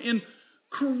some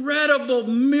incredible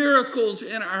miracles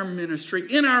in our ministry,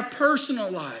 in our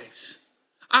personal lives.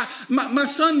 My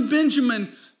son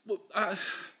Benjamin,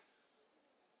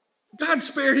 God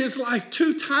spared his life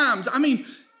 2 times. I mean,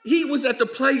 he was at the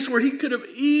place where he could have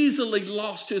easily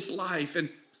lost his life,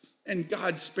 and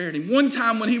God spared him. One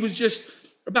time when he was just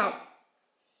about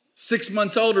 6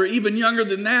 months old or even younger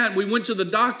than that, we went to the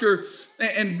doctor,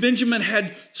 and Benjamin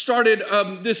had started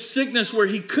this sickness where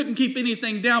he couldn't keep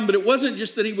anything down, but it wasn't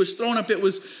just that he was thrown up. It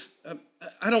was,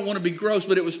 I don't want to be gross,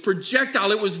 but it was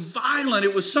projectile. It was violent.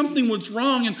 It was something was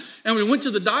wrong. And we went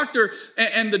to the doctor,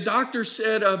 and the doctor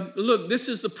said, look, this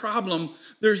is the problem.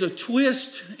 There's a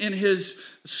twist in his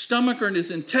stomach or in his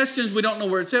intestines. We don't know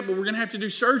where it's at, but we're going to have to do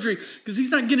surgery because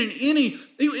he's not getting any.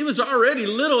 He was already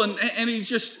little, and he's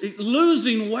just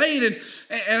losing weight.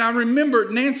 And I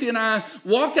remember Nancy and I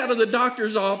walked out of the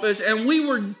doctor's office, and we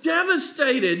were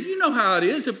devastated. You know how it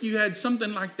is if you had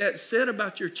something like that said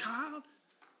about your child.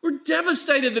 We're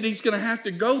devastated that he's going to have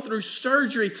to go through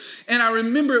surgery. And I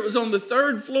remember it was on the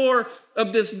 3rd floor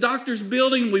of this doctor's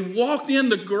building. We walked in,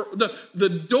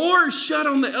 the door shut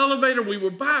on the elevator. We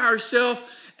were by ourselves,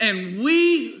 and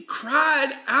we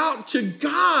cried out to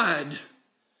God.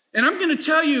 And I'm going to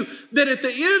tell you that at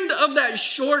the end of that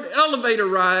short elevator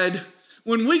ride,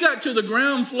 when we got to the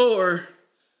ground floor,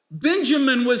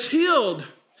 Benjamin was healed.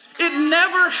 It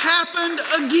never happened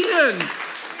again.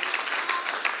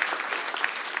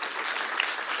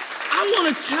 I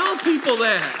want to tell people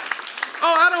that.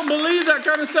 Oh, I don't believe that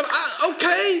kind of stuff.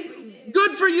 Okay,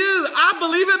 good for you. I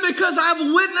believe it because I've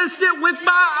witnessed it with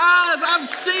my eyes. I've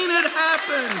seen it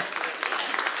happen.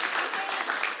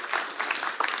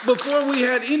 Before we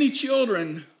had any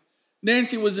children,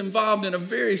 Nancy was involved in a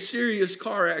very serious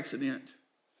car accident.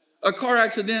 A car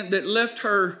accident that left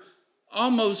her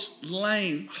almost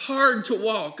lame, hard to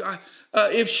walk.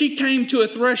 If she came to a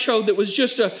threshold that was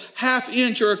just a half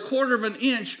inch or a quarter of an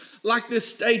inch, like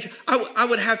this stage, I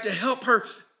would have to help her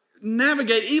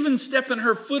navigate, even stepping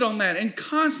her foot on that, in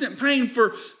constant pain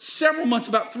for several months,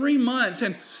 about 3 months.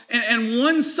 And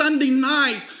one Sunday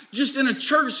night, just in a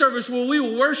church service where we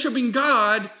were worshiping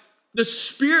God,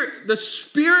 she's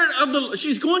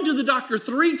going to the doctor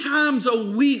 3 times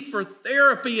a week for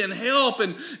therapy and help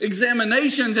and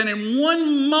examinations. And in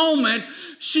one moment,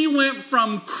 she went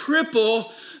from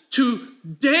cripple to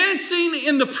dancing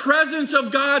in the presence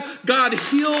of God. God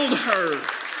healed her.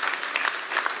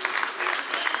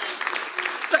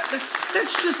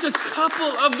 That's just a couple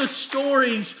of the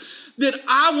stories that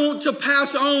I want to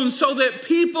pass on so that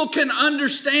people can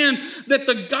understand that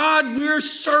the God we're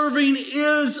serving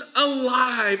is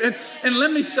alive. And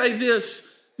let me say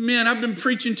this, men, I've been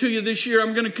preaching to you this year.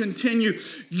 I'm going to continue.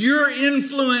 Your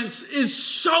influence is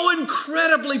so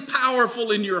incredibly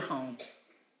powerful in your home.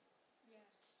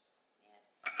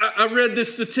 I read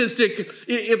this statistic.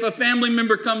 If a family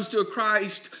member comes to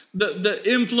Christ, the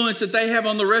influence that they have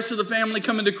on the rest of the family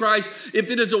coming to Christ, if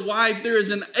it is a wife, there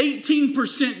is an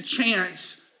 18%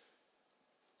 chance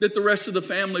that the rest of the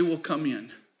family will come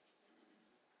in.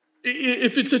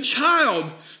 If it's a child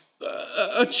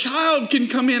can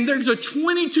come in. There's a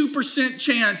 22%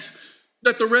 chance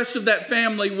that the rest of that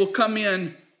family will come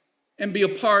in and be a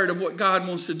part of what God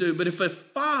wants to do. But if a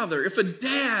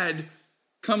dad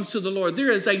comes to the Lord, there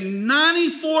is a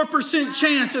 94%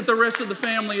 chance that the rest of the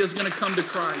family is going to come to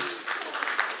Christ.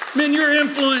 Man, your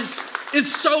influence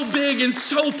is so big and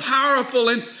so powerful.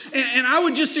 And I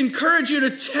would just encourage you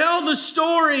to tell the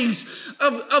stories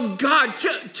of God.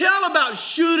 Tell about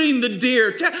shooting the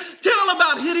deer. Tell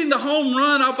about hitting the home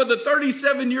run off of the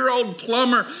 37-year-old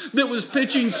plumber that was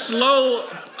pitching slow,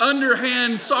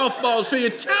 underhand softballs to you.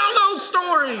 Tell those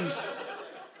stories.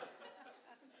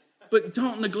 But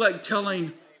don't neglect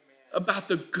telling about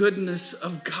the goodness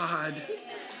of God.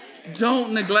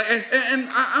 Don't neglect. And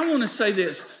I want to say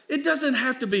this. It doesn't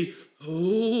have to be,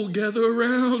 oh, gather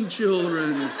around,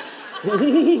 children.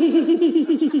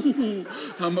 Ooh,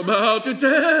 I'm about to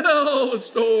tell a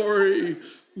story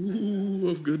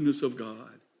of goodness of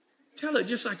God. Tell it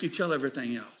just like you tell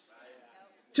everything else.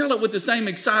 Tell it with the same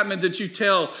excitement that you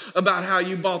tell about how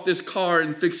you bought this car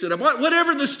and fixed it up.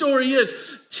 Whatever the story is,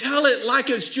 tell it like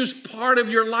it's just part of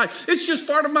your life. It's just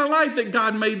part of my life that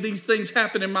God made these things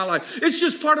happen in my life. It's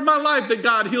just part of my life that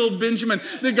God healed Benjamin,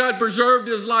 that God preserved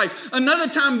his life. Another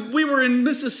time we were in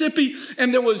Mississippi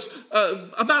and there was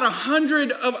about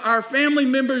 100 of our family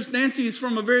members. Nancy is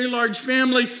from a very large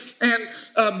family, and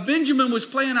Benjamin was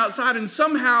playing outside, and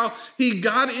somehow he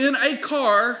got in a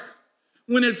car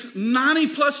when it's 90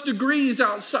 plus degrees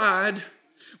outside.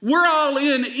 We're all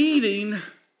in eating,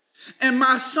 and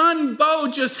my son Bo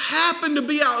just happened to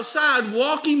be outside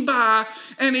walking by,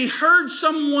 and he heard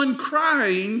someone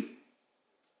crying,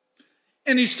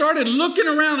 and he started looking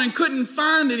around and couldn't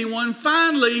find anyone.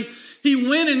 Finally, he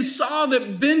went and saw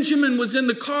that Benjamin was in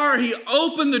the car. He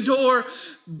opened the door,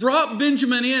 brought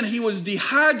Benjamin in. He was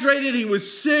dehydrated, he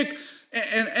was sick.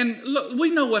 And look, we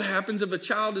know what happens if a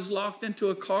child is locked into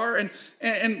a car. And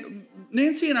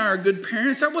Nancy and I are good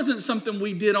parents. That wasn't something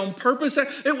we did on purpose.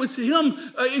 It was him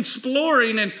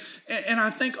exploring. And I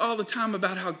think all the time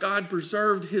about how God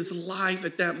preserved his life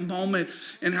at that moment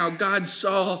and how God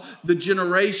saw the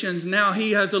generations. Now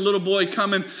he has a little boy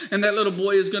coming, and that little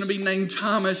boy is going to be named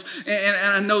Thomas. And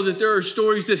I know that there are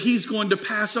stories that he's going to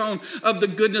pass on of the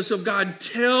goodness of God.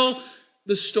 Tell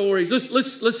the stories.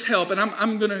 Let's help. And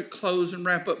I'm going to close and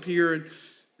wrap up here,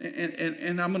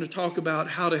 and I'm going to talk about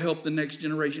how to help the next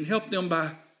generation. Help them by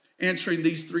answering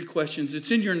these 3 questions. It's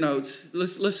in your notes.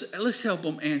 Let's help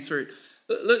them answer it.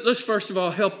 Let's first of all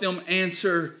help them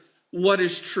answer what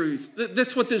is truth.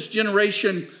 That's what this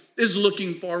generation is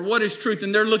looking for. What is truth?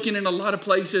 And they're looking in a lot of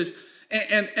places.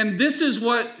 And this is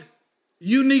what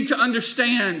you need to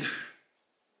understand.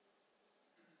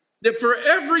 That for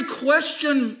every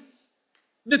question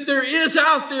that there is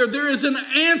out there, there is an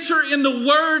answer in the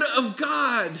Word of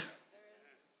God.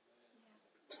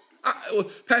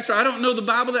 Pastor, I don't know the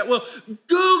Bible that well.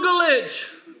 Google it.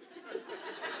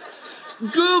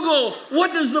 Google,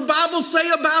 what does the Bible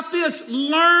say about this?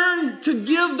 Learn to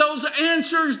give those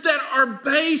answers that are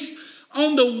based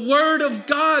on the Word of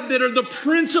God that are the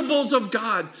principles of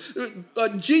God.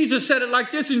 Jesus said it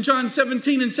like this in John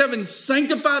 17:7,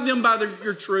 sanctify them by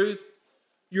your truth.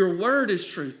 Your word is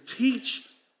truth. Teach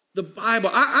the Bible.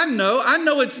 I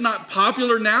know it's not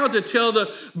popular now to tell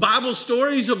the Bible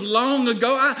stories of long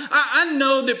ago. I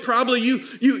know that probably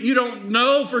you don't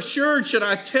know for sure. Should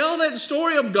I tell that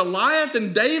story of Goliath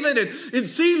and David? And it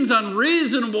seems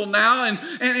unreasonable now. And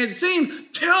it seems,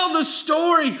 tell the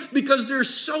story because there's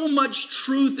so much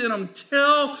truth in them.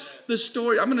 Tell the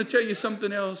story. I'm going to tell you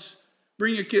something else.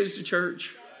 Bring your kids to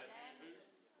church.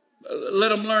 Let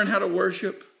them learn how to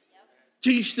worship.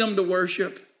 Teach them to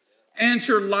worship.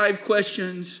 Answer live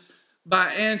questions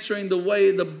by answering the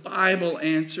way the Bible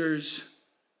answers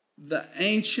the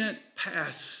ancient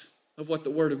past of what the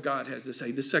Word of God has to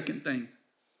say. The second thing,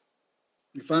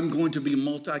 if I'm going to be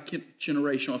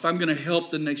multi-generational, if I'm going to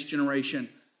help the next generation,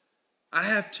 I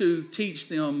have to teach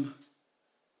them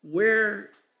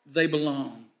where they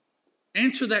belong.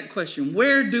 Answer that question.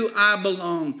 Where do I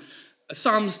belong?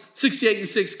 Psalms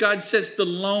 68:6, God sets the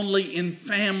lonely in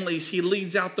families. He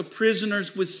leads out the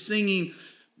prisoners with singing,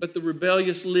 but the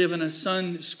rebellious live in a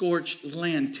sun-scorched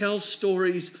land. Tell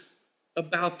stories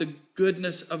about the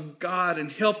goodness of God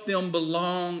and help them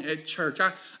belong at church.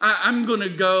 I'm going to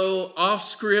go off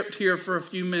script here for a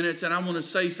few minutes, and I want to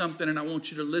say something, and I want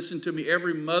you to listen to me.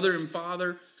 Every mother and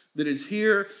father that is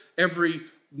here, every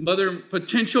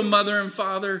potential mother and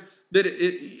father that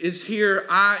is here,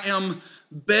 I am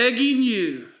begging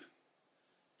you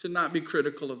to not be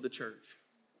critical of the church.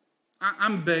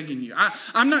 I'm begging you.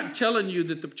 I'm not telling you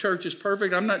that the church is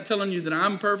perfect. I'm not telling you that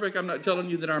I'm perfect. I'm not telling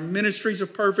you that our ministries are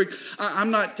perfect.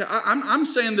 I'm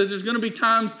saying that there's going to be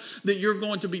times that you're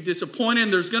going to be disappointed.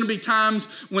 There's going to be times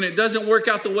when it doesn't work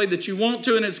out the way that you want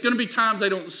to. And it's going to be times they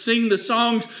don't sing the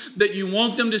songs that you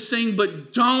want them to sing.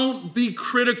 But don't be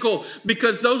critical,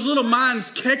 because those little minds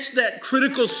catch that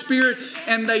critical spirit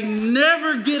and they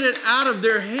never get it out of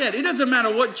their head. It doesn't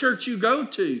matter what church you go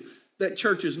to. That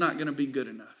church is not going to be good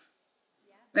enough.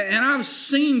 And I've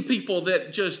seen people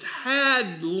that just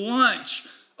had lunch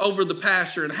over the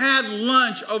pastor and had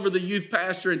lunch over the youth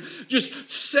pastor and just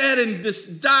sat and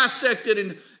just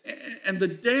dissected and the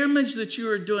damage that you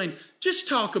are doing. Just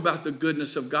talk about the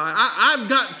goodness of God. I've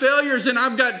got failures and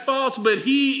I've got faults, but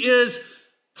He is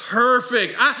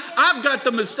perfect. I've got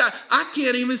the mistake. I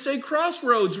can't even say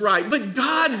Crossroads right, but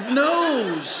God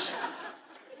knows.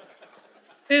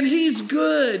 And He's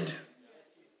good.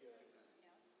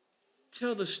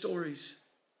 Tell the stories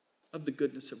of the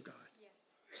goodness of God.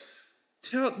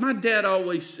 My dad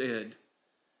always said,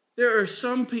 there are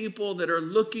some people that are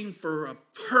looking for a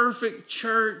perfect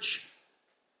church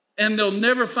and they'll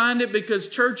never find it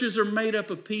because churches are made up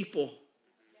of people.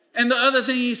 And the other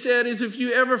thing he said is, if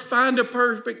you ever find a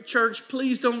perfect church,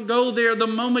 please don't go there. The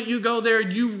moment you go there,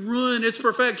 you ruin its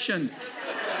perfection.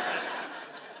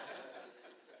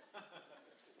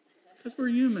 Because we're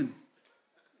human.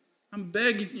 I'm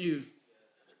begging you.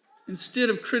 Instead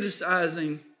of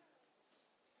criticizing,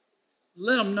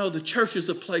 let them know the church is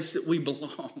a place that we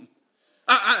belong.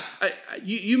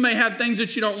 You may have things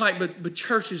that you don't like, but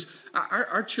churches,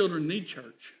 our children need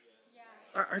church.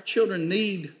 Our children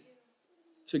need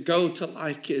to go to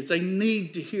Life Kids. They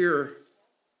need to hear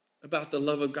about the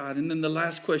love of God. And then the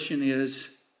last question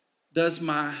is, does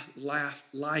my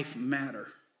life matter?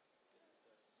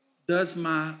 Does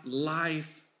my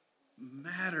life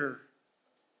matter?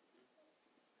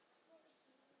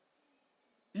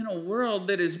 In a world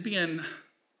that is being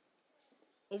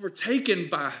overtaken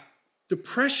by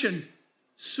depression,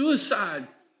 suicide,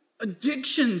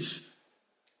 addictions,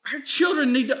 our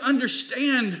children need to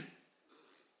understand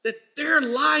that their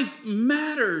life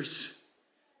matters,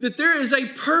 that there is a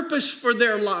purpose for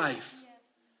their life.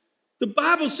 The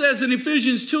Bible says in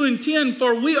Ephesians 2:10,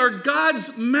 for we are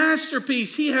God's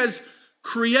masterpiece. He has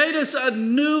created us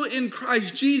anew in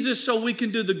Christ Jesus so we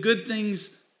can do the good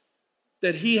things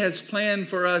that He has planned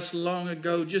for us long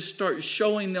ago. Just start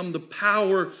showing them the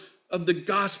power of the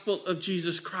gospel of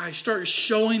Jesus Christ. Start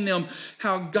showing them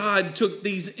how God took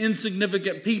these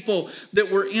insignificant people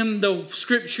that were in the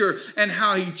scripture and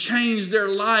how He changed their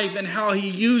life and how He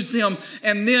used them.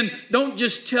 And then don't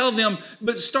just tell them,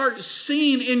 but start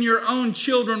seeing in your own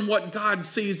children what God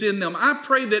sees in them. I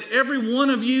pray that every one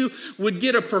of you would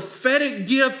get a prophetic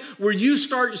gift where you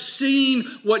start seeing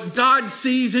what God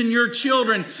sees in your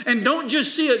children. And don't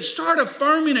just see it, start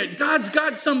affirming it. God's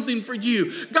got something for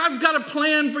you. God's got a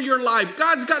plan for your life.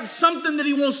 God's got something that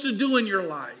He wants to do in your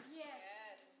life.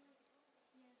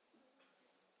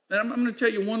 And I'm going to tell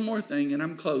you one more thing, and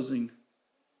I'm closing,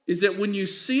 is that when you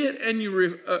see it and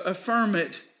you affirm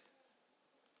it,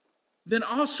 then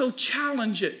also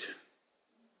challenge it.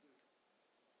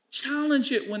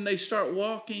 challenge it when they start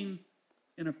walking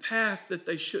in a path that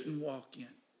they shouldn't walk in.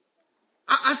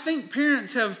 I think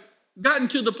parents have gotten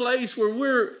to the place where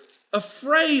we're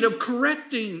afraid of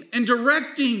correcting and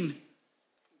directing.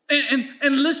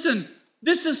 And listen,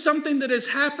 this is something that has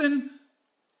happened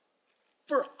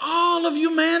for all of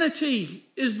humanity,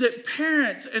 is that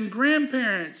parents and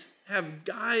grandparents have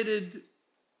guided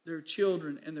their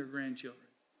children and their grandchildren.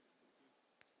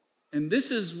 And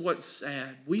this is what's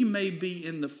sad. We may be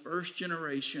in the first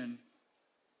generation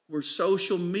where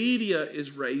social media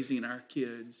is raising our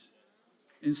kids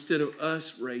instead of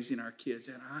us raising our kids.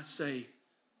 And I say,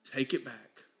 take it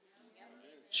back.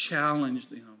 Challenge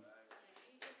them.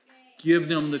 Give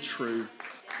them the truth.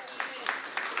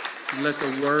 And let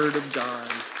the word of God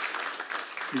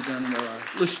be done in their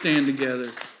life. Let's stand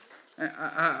together.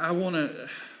 I want to...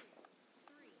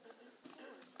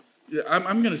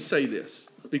 I'm going to say this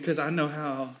because I know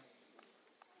how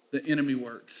the enemy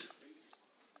works.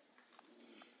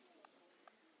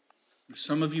 There's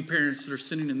some of you parents that are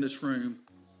sitting in this room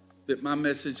that my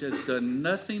message has done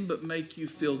nothing but make you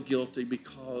feel guilty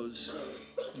because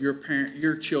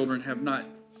your children have not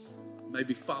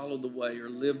maybe followed the way or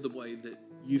lived the way that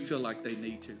you feel like they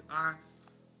need to. I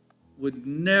would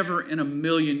never in a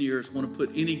million years want to put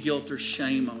any guilt or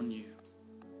shame on you.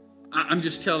 I'm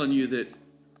just telling you that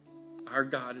our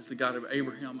God is the God of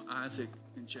Abraham, Isaac,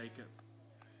 and Jacob.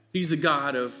 He's the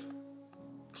God of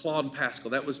Claude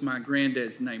Pascal. That was my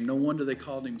granddad's name. No wonder they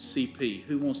called him CP.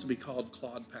 Who wants to be called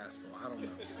Claude Pascal? I don't know.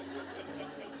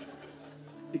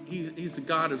 He's the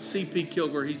God of C.P.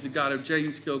 Kilgore. He's the God of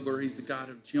James Kilgore. He's the God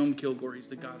of Jim Kilgore. He's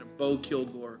the God of Bo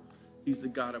Kilgore. He's the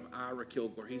God of Ira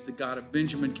Kilgore. He's the God of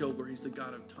Benjamin Kilgore. He's the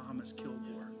God of Thomas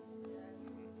Kilgore.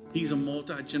 He's a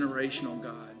multi-generational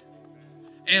God.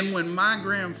 And when my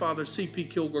grandfather, C.P.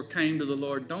 Kilgore, came to the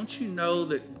Lord, don't you know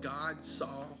that God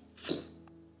saw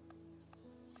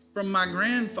from my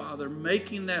grandfather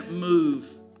making that move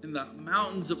in the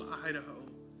mountains of Idaho?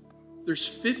 There's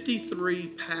 53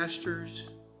 pastors,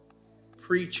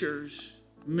 preachers,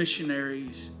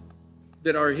 missionaries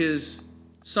that are his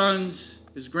sons,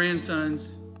 his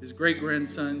grandsons, his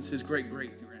great-grandsons, his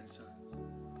great-great-grandsons.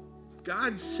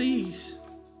 God sees,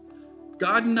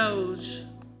 God knows,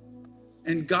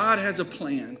 and God has a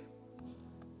plan.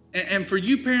 And for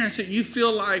you parents that you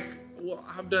feel like, well,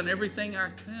 I've done everything I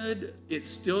could, it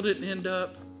still didn't end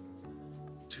up,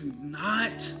 do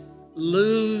not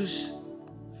lose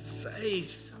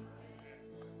faith.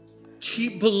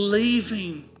 Keep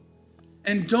believing.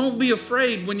 And don't be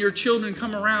afraid when your children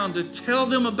come around to tell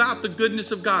them about the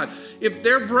goodness of God. If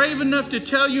they're brave enough to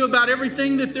tell you about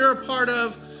everything that they're a part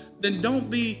of, then don't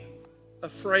be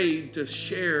afraid to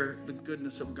share the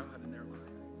goodness of God in their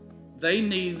life. They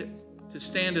need to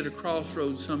stand at a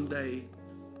crossroads someday,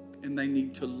 and they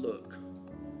need to look.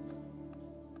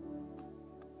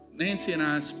 Nancy and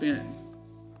I spent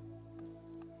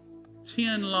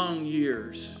 10 long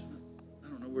years. I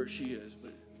don't know where she is,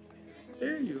 but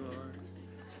there you are.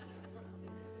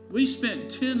 We spent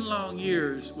 10 long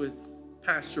years with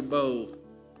Pastor Bo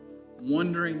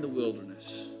wandering the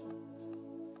wilderness.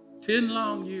 10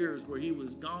 long years where he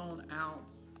was gone out,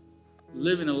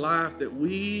 living a life that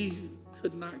we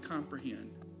could not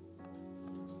comprehend.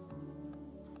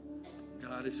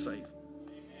 God is faithful.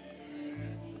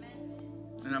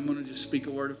 And I'm going to just speak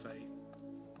a word of faith.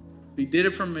 If he did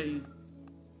it for me,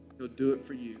 he'll do it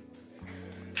for you.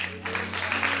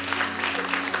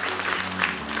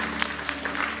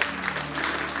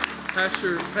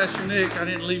 Pastor Nick, I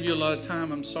didn't leave you a lot of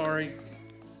time. I'm sorry.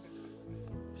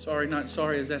 Sorry, not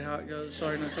sorry. Is that how it goes?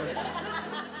 Sorry, not sorry.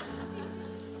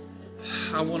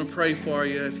 I want to pray for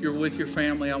you. If you're with your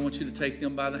family, I want you to take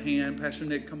them by the hand. Pastor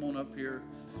Nick, come on up here.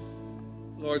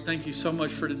 Lord, thank you so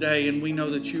much for today. And we know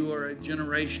that you are a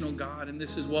generational God. And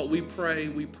this is what we pray.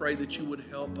 We pray that you would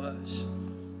help us.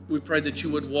 We pray that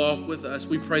you would walk with us.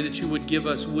 We pray that you would give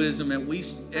us wisdom. And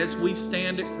as we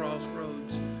stand at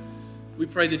crossroads, we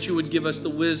pray that you would give us the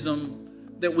wisdom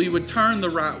that we would turn the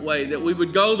right way, that we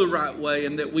would go the right way,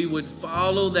 and that we would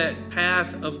follow that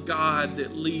path of God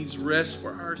that leads rest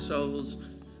for our souls.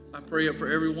 I pray it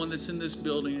for everyone that's in this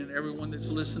building and everyone that's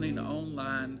listening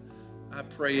online. I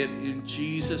pray it in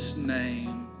Jesus'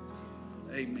 name.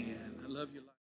 Amen.